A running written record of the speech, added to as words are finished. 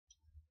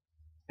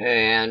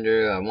Hey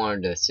Andrew, I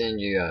wanted to send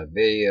you a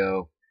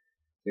video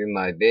through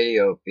my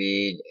video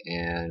feed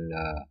and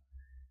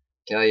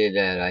tell you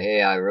that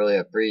hey, I really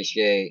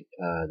appreciate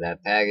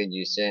that package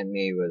you sent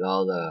me with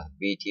all the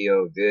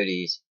BTO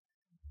goodies,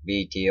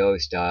 BTO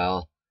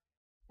style,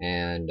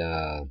 and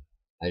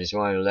I just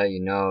wanted to let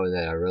you know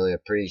that I really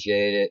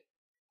appreciate it,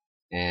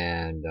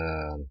 and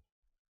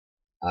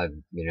I,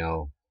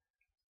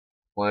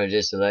 wanted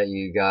just to let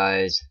you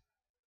guys,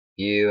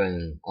 you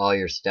and all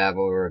your staff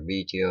over at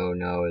BTO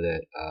know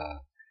that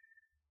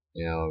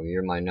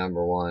you're my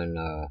number one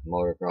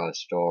motocross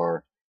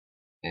store,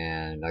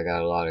 and I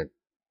got a lot of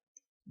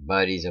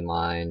buddies of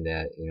mine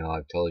that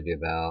I've told you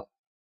about,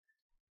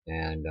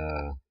 and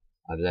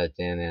I've let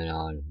them in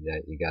on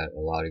that. You got a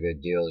lot of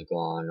good deals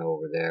going on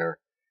over there,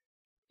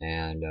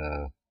 and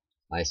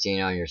I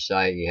seen on your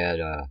site you had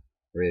a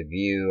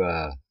review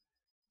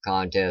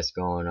contest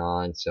going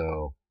on,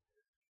 so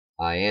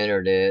I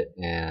entered it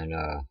and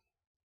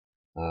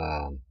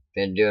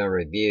been doing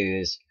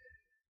reviews,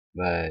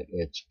 but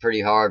it's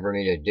pretty hard for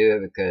me to do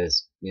it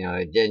because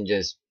it didn't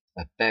just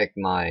affect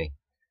my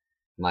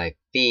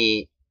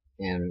feet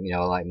and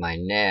like my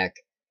neck.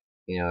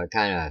 It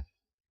kind of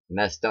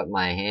messed up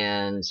my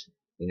hands.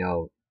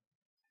 When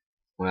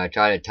I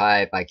try to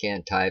type, I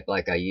can't type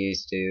like I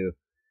used to.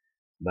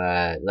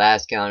 But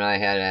last count I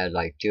had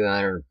like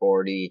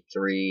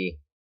 243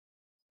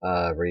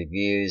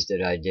 reviews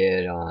that I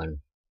did on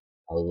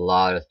a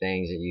lot of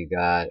things that you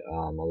got,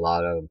 a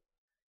lot of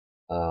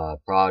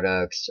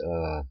products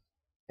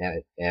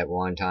at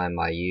one time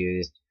I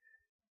used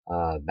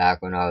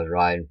back when I was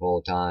riding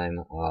full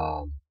time.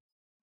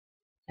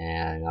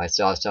 And I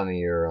saw some of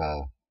your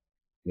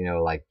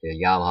like the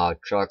Yamaha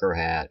trucker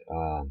hat.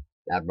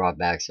 That brought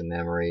back some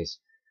memories.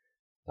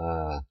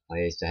 I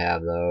used to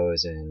have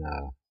those, and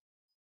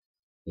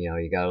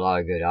you got a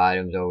lot of good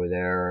items over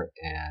there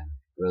and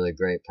really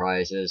great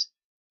prices.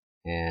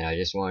 And I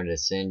just wanted to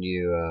send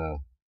you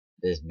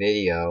this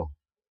video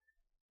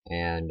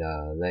and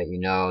let you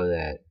know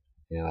that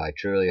I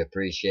truly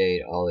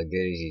appreciate all the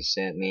goodies you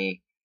sent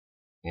me.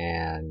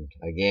 And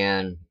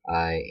again,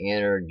 I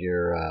entered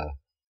your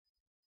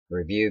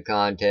review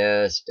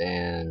contest,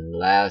 and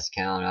last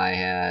count I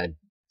had,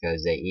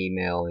 because they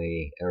email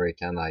me every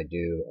time I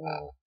do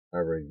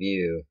a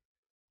review,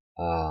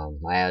 I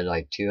had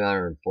like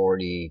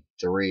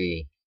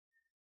 243,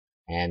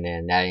 and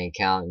then that didn't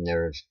count, and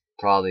there's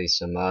probably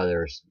some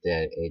others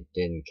that it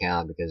didn't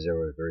count because there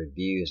were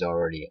reviews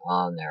already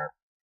on there.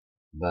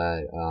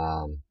 But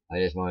I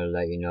just wanted to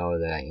let you know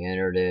that I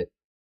entered it,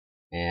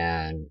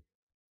 and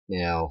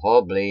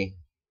hopefully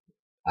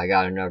I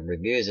got enough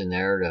reviews in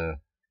there to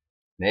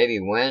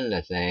maybe win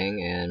the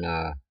thing, and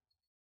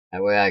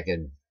that way I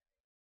could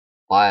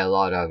buy a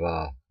lot of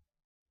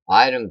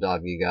items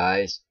off you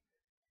guys,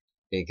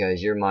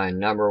 because you're my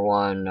number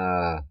one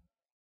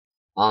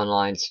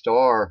online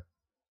store.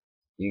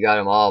 You got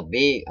them all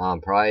beat on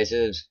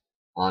prices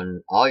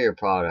on all your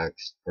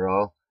products,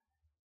 bro.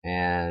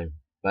 And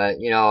but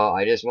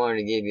I just wanted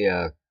to give you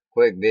a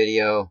quick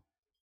video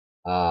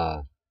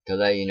to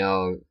let you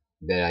know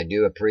that I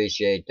do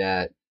appreciate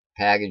that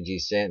package you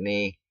sent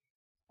me.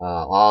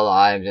 All the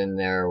items in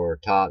there were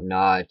top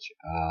notch.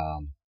 I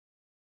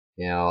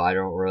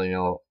don't really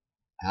know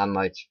how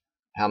much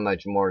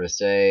more to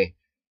say,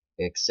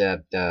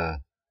 except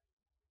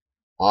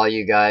all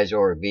you guys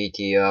over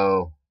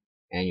BTO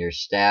and your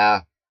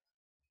staff,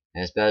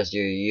 and especially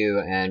you,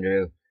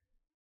 Andrew,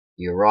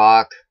 you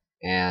rock.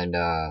 And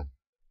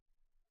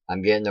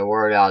I'm getting the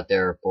word out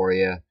there for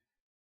you,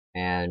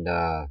 and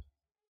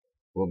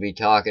we'll be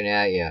talking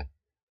at you.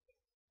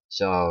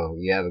 So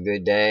you have a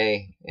good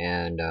day,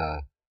 and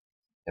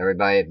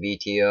everybody at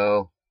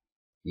BTO,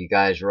 you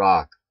guys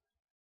rock.